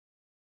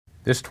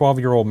This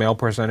 12-year-old male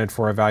presented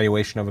for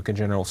evaluation of a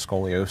congenital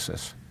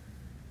scoliosis.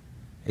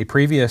 A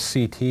previous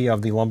CT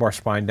of the lumbar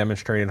spine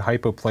demonstrated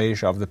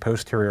hypoplasia of the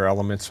posterior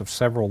elements of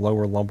several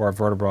lower lumbar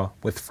vertebrae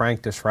with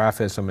frank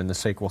dysraphism in the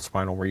sacral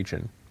spinal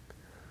region.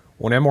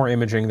 On MR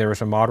imaging, there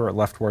is a moderate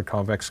leftward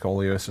convex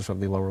scoliosis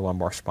of the lower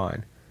lumbar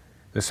spine.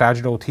 The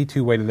sagittal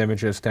T2 weighted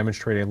images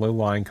demonstrate a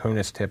low-lying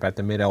conus tip at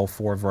the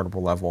mid-L4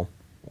 vertebral level.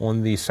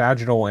 On the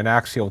sagittal and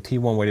axial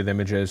T1 weighted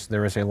images,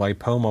 there is a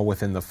lipoma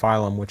within the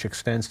filum which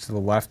extends to the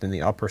left in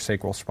the upper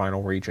sacral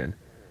spinal region.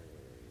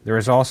 There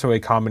is also a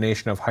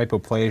combination of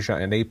hypoplasia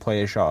and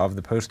aplasia of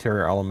the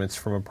posterior elements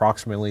from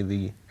approximately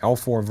the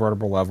L4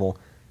 vertebral level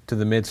to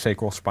the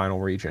mid-sacral spinal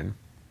region.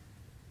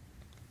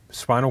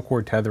 Spinal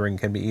cord tethering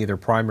can be either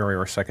primary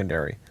or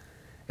secondary.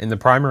 In the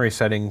primary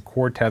setting,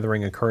 cord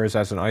tethering occurs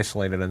as an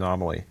isolated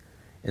anomaly.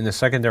 In the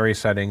secondary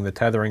setting, the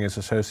tethering is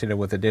associated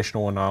with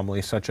additional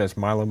anomalies such as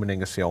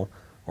myelomeningocele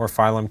or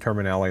filum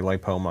terminale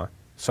lipoma,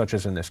 such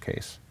as in this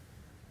case.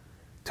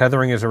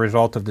 Tethering is a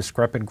result of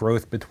discrepant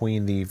growth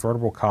between the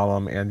vertebral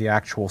column and the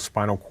actual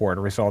spinal cord,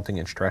 resulting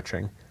in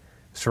stretching.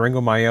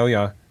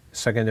 Syringomyelia,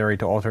 secondary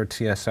to altered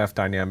CSF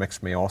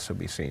dynamics, may also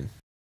be seen.